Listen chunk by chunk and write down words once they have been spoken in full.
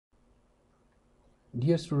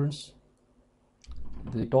Dear students,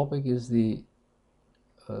 the topic is the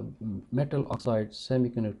metal oxide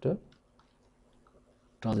semiconductor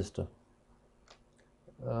transistor,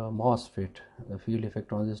 MOSFET, field effect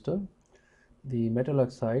transistor. The metal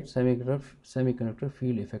oxide semiconductor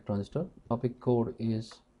field effect transistor. Topic code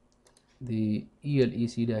is the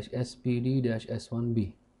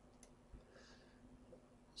ELEC-SPD-S1B.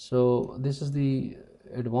 So this is the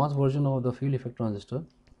advanced version of the field effect transistor.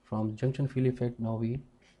 From junction field effect, now we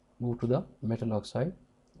move to the metal oxide,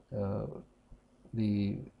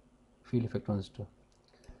 the field effect transistor.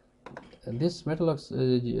 This metal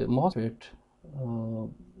MOSFET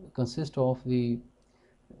consists of the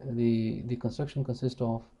construction consists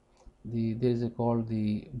of there is called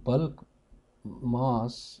the bulk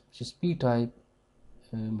mass, which is p-type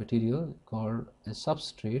material called a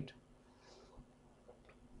substrate,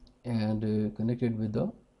 and connected with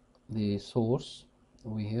the source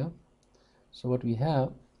over here. So what we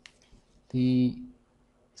have, the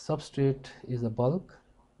substrate is a bulk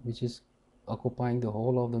which is occupying the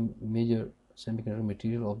whole of the major semiconductor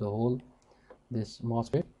material of the whole this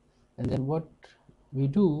MOSFET, and then what we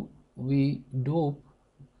do, we dope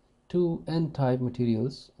two n-type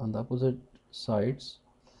materials on the opposite sides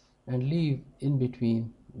and leave in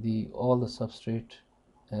between all the substrate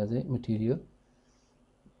as a material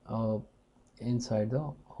inside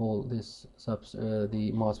the whole this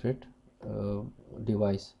the MOSFET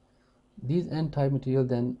device. These n-type material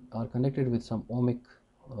then are connected with some ohmic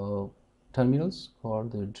terminals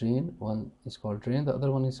called the drain. One is called drain, the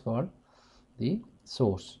other one is called the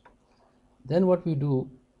source. Then what we do,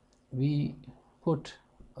 we put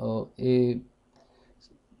a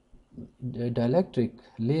dielectric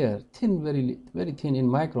layer, thin, very thin in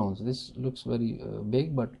microns. This looks very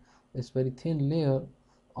big, but it's very thin layer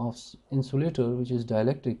of insulator which is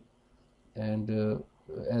dielectric, and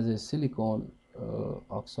as a silicon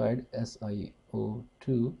oxide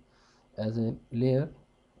SiO2 as a layer,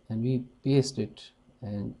 and we paste it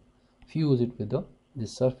and fuse it with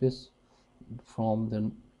this surface from the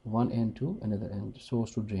one end to another end,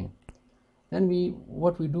 source to drain. Then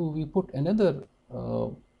what we do, we put another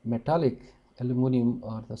metallic aluminum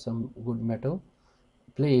or some good metal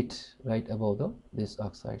plate right above this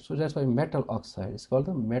oxide. So that's why metal oxide is called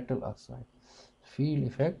the metal oxide field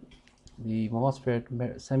effect, the MOSFET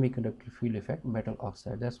semiconductor field effect metal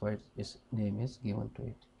oxide. That's why its name is given to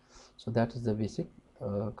it. So that is the basic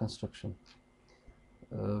construction.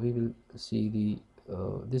 We will see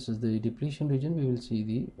this is the depletion region. We will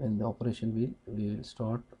see when the operation will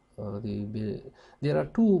start. There are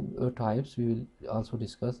two types. We will also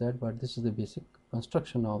discuss that, but this is the basic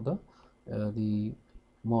construction of the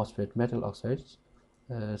MOSFET metal oxides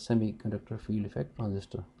semiconductor field effect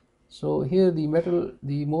transistor. So here the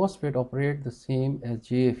MOSFET operate the same as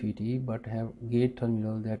JFET, but have gate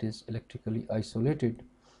terminal that is electrically isolated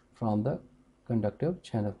from the conductive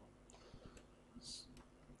channel.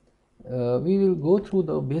 We will go through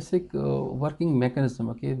the basic working mechanism.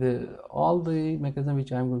 Okay, all the mechanism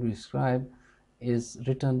which I am going to describe is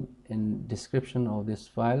written in description of this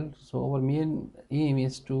file. So our main aim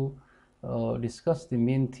is to discuss the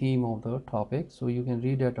main theme of the topic. So you can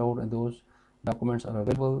read that out, and those documents are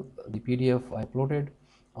available. The PDF I uploaded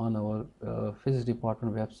on our physics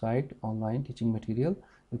department website, online teaching material.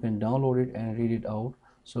 You can download it and read it out.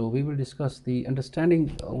 So we will discuss the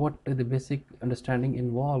understanding, what the basic understanding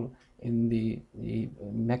involved in the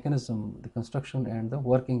mechanism, the construction, and the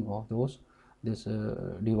working of these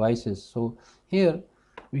devices. So here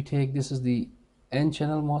we take, this is the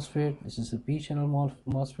n-channel MOSFET, this is the p-channel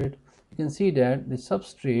MOSFET. You can see that the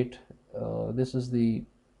substrate, this is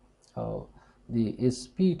is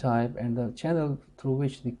p-type, and the channel through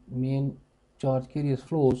which the main charge carrier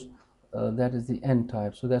flows, that is the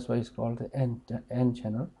n-type. So that's why it's called the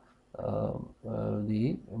n-channel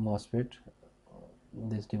the MOSFET,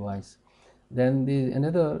 this device. Then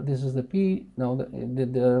this is the p. Now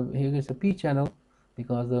here is the p channel,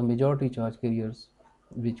 because the majority charge carriers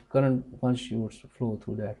which current constitutes flow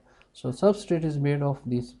through that. So substrate is made of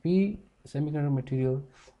this p semiconductor material.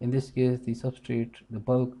 In this case, the substrate, the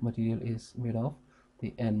bulk material, is made of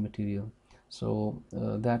the n material. So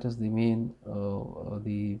that is the main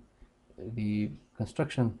the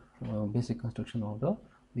construction, basic construction of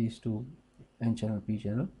these two n-channel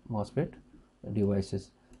p-channel MOSFET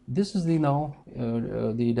devices. This is the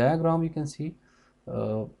diagram. You can see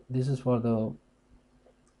this is for the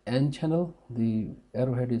n-channel. The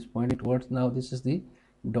arrowhead is pointing towards. Now this is the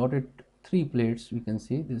dotted three plates. We can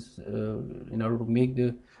see this in order to make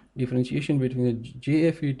the differentiation between the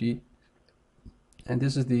JFET, and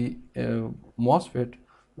this is the MOSFET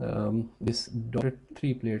this dotted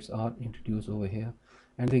 3 plates are introduced over here,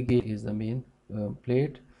 and the gate is the main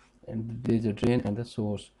plate, and there is a drain and the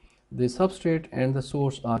source. The substrate and the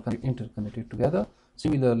source are interconnected together.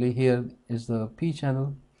 Similarly, here is the P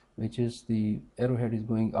channel, which is the arrowhead is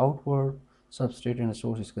going outward, substrate and the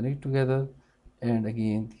source is connected together, and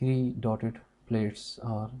again 3 dotted plates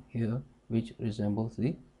are here, which resembles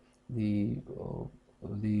the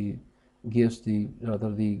gives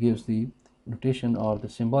the notation or the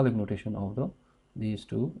symbolic notation of these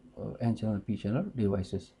two N channel and P channel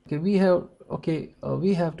devices. Okay, we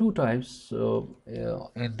have two types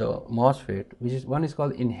in the MOSFET, which is one is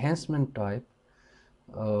called enhancement type,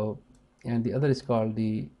 and the other is called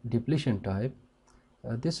the depletion type.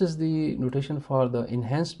 This is the notation for the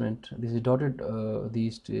enhancement. This is dotted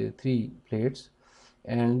these 3 plates,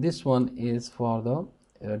 and this one is for the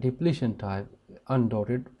depletion type,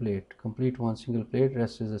 undotted plate, complete one single plate,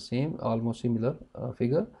 rest is the same, almost similar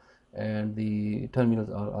figure, and the terminals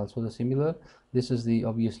are also the similar. This is the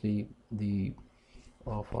obviously the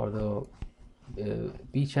for the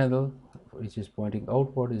P channel, which is pointing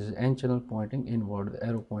outward. This is N channel pointing inward, the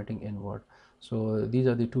arrow pointing inward. So these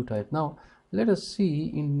are the two types. Now let us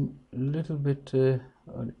see in little bit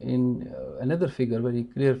in another figure, very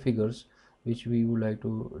clear figures, which we would like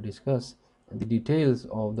to discuss the details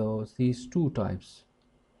of these two types.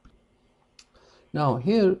 Now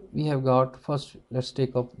here we have got, first let's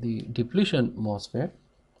take up the depletion MOSFET.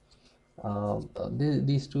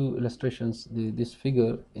 These two illustrations, this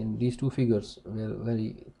figure, in these two figures will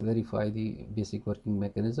verify the basic working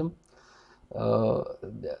mechanism.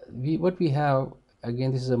 What we have,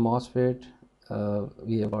 again, this is a MOSFET.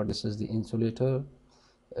 We have got, this is the insulator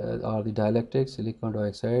or the dielectric, silicon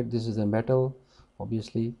dioxide. This is the metal.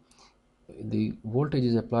 Obviously the voltage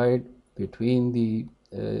is applied between the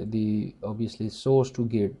obviously source to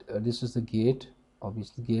gate. This is the gate,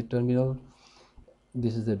 obviously gate terminal.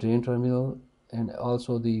 This is the drain terminal, and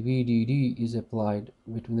also the VDD is applied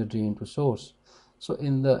between the drain to source. So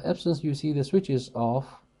in the absence, you see the switches off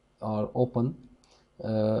or open.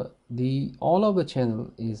 All of the channel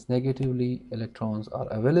is negatively, electrons are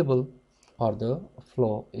available for the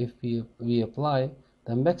flow. If we apply,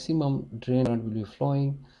 the maximum drain current will be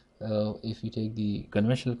flowing. If you take the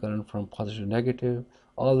conventional current from positive to negative,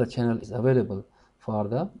 all the channel is available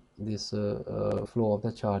for this flow of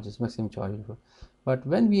the charges, maximum charge. But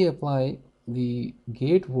when we apply the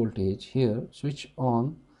gate voltage here, switch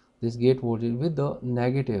on this gate voltage with the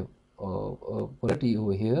negative polarity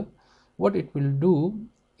over here, what it will do,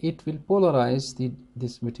 it will polarize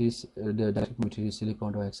this material, the dielectric material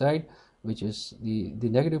silicon dioxide, which is the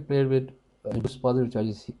negative plate with positive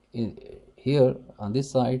charges here on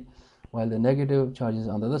this side, while the negative charges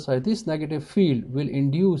on the other side. This negative field will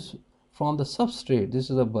induce from the substrate,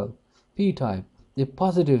 this is a bulb, P type, the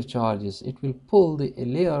positive charges. It will pull the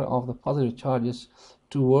layer of the positive charges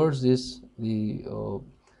towards the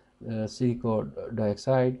silicon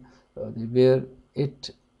dioxide, where it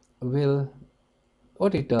will,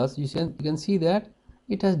 what it does, you can see that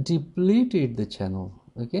it has depleted the channel.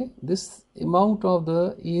 Okay, this amount of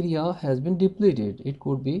the area has been depleted. It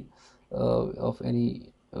could be of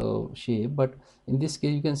any shape, but in this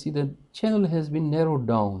case you can see the channel has been narrowed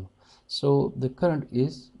down, so the current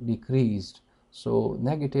is decreased. So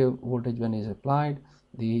negative voltage when is applied,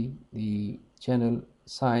 the channel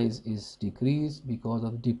size is decreased because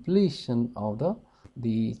of depletion of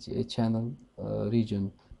the channel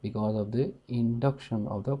region, because of the induction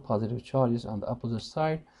of the positive charges on the opposite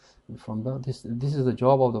side from this is the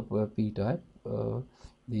job of the P type,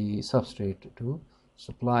 the substrate, to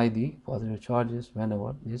supply the positive charges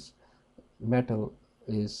whenever this metal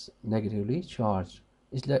is negatively charged.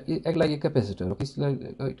 It's like a capacitor. Okay?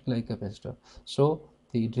 It's like a capacitor. So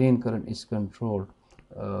the drain current is controlled.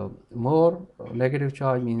 More negative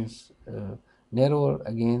charge means narrower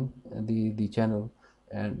again the channel,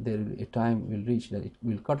 and there a time will reach that it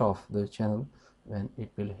will cut off the channel when it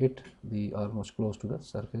will hit the almost close to the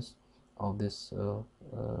surface of this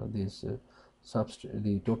substrate,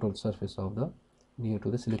 the total surface of the near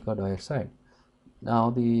to the silicon dioxide.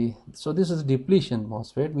 Now so this is depletion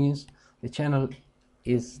MOSFET, means the channel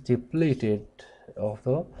is depleted of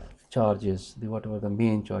the charges, whatever the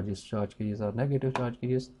main charge carriers or negative charge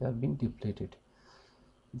carriers, they have been depleted.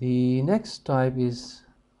 The next type is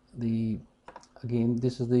again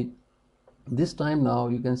this time now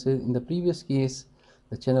you can say, in the previous case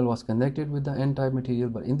the channel was connected with the N-type material,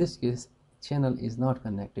 but in this case channel is not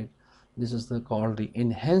connected. This is called the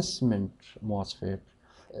enhancement MOSFET.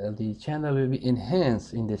 The channel will be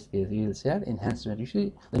enhanced. In this case we will say enhancement. You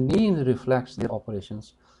see, the name reflects their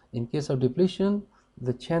operations. In case of depletion,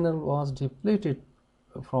 the channel was depleted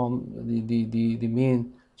from the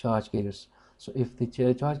main charge carriers. So if the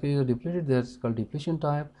charge carriers are depleted, that's called depletion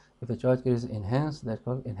type. If the charge carrier is enhanced, that's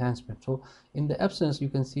called enhancement. So in the absence, you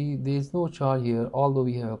can see there is no charge here, although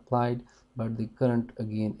we have applied, but the current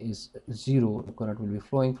again is zero. The current will be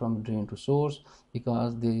flowing from drain to source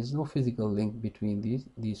because there is no physical link between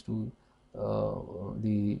these two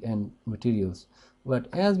the end materials. But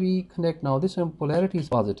as we connect now, this polarity is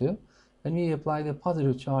positive. When we apply the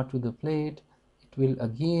positive charge to the plate, it will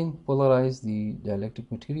again polarize the dielectric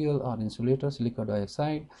material or insulator, silicon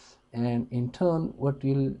dioxide, and in turn what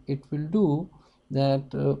it will do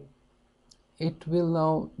that it will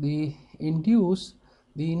now induce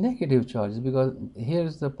the negative charges, because here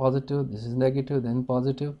is the positive, this is negative, then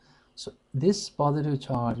positive. So this positive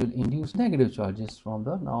charge will induce negative charges from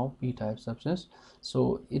the now p-type substance.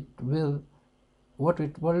 So it will, what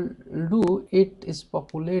it will do, it is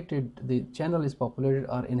populated, the channel is populated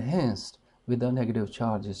or enhanced with the negative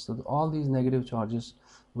charges. So all these negative charges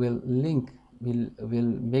will link, will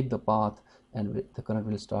make the path, and the current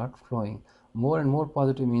will start flowing. More and more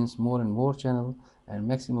positive means more and more channel, and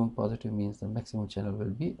maximum positive means the maximum channel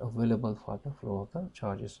will be available for the flow of the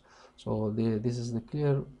charges. So this is the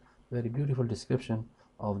clear, very beautiful description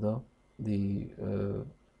of the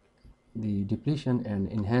depletion and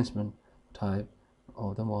enhancement type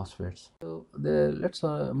of the MOSFETs. So let's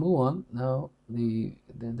move on now. The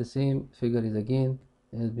same figure is again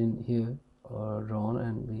has been here drawn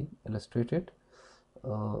and be illustrated.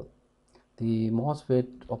 The MOSFET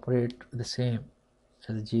operate the same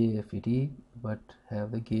as JFET, but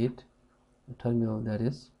have the gate terminal that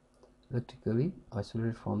is electrically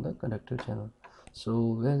isolated from the conductor channel. So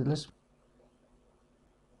let's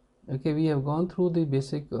okay, we have gone through the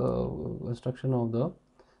basic construction of the,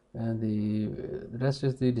 and the rest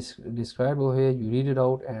is the described over here. You read it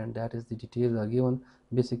out, and that is the details are given.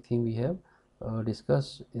 Basic thing we have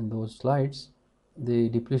discussed in those slides. The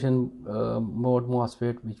depletion mode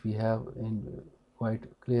MOSFET, which we have in quite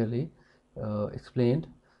clearly explained,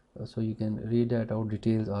 so you can read that out.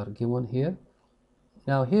 Details are given here.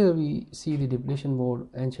 Now here we see the depletion mode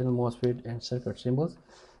N-channel MOSFET and circuit symbols.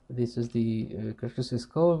 This is the characteristics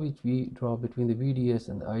curve which we draw between the VDS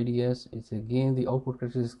and the IDS. It's again the output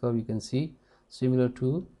characteristics curve. You can see similar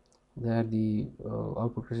to that the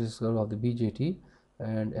output characteristics curve of the BJT,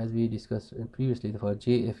 and as we discussed previously for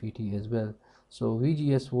JFET as well. So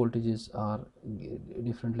VGS voltages are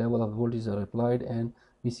different level of voltages are applied, and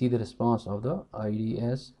we see the response of the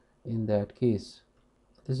IDS in that case.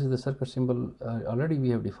 This is the circuit symbol already we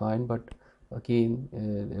have defined, but again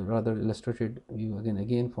rather illustrated view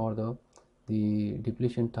again for the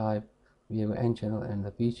depletion type. We have N channel and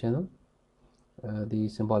the P channel, the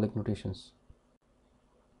symbolic notations.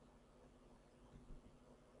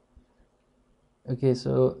 Okay,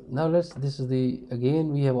 so now this is the,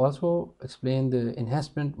 again we have also explained the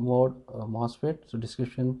enhancement mode MOSFET. So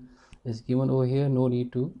description is given over here, no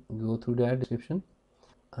need to go through that description.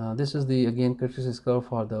 This is the again characteristics curve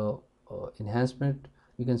for the enhancement.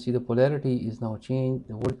 You can see the polarity is now changed,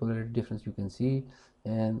 the voltage polarity difference you can see,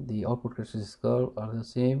 and the output characteristics curve are the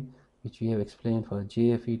same which we have explained for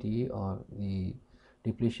JFET or the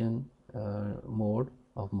depletion mode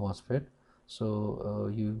of MOSFET.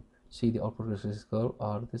 So you see the output characteristics curve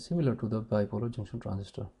are similar to the bipolar junction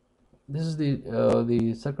transistor. This is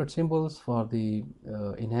the circuit symbols for the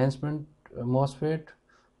enhancement MOSFET.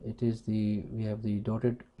 It is we have the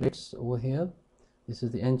dotted plates over here. This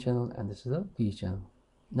is the N channel and this is the P channel.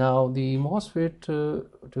 Now the MOSFET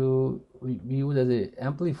we use as a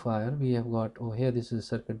amplifier. We have got over here, this is a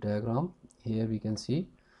circuit diagram. Here we can see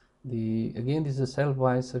again this is a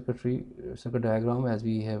self-wise circuit diagram as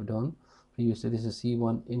we have done previously. This is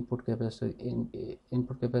C1 input capacitor,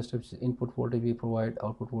 input capacitor which is input voltage we provide,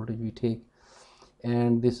 output voltage we take,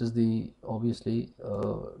 and this is the obviously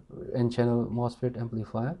N channel MOSFET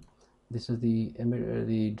amplifier. This is the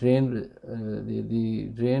drain the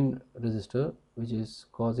drain resistor which is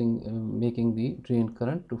causing making the drain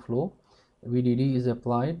current to flow. VDD is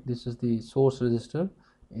applied. This is the source resistor.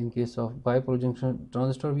 In case of bipolar junction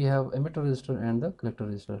transistor, we have emitter resistor and the collector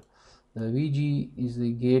resistor. The VG is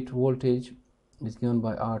the gate voltage, is given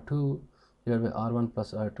by R2 divided by R1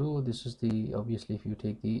 plus R2. This is the, obviously if you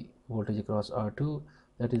take the voltage across R2,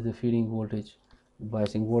 that is the feeding voltage,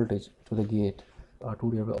 biasing voltage to the gate.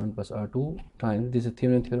 R2 divided by R1 plus R2 times, this is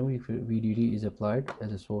Thevenin theorem, if VDD is applied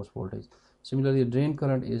as a source voltage. Similarly, drain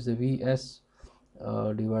current is the Vs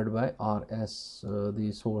divided by Rs,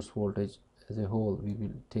 the source voltage as a whole we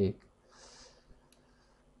will take.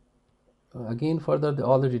 Again further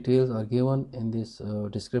all the details are given in this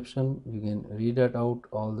description. You can read that out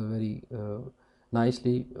all the very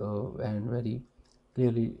nicely and very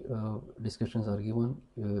clearly discussions are given.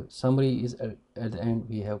 Summary is at the end.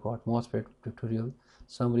 We have got MOSFET tutorial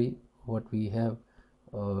summary, what we have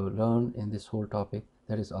learned in this whole topic,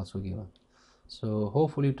 that is also given. So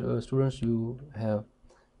hopefully students, you have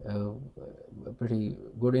pretty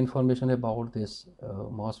good information about this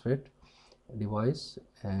MOSFET device,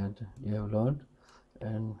 and you have learned,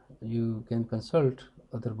 and you can consult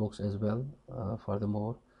other books as well for the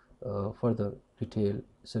more further detailed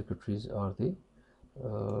circuitries or the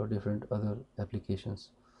different other applications.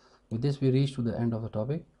 With this, we reach to the end of the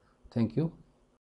topic. Thank you.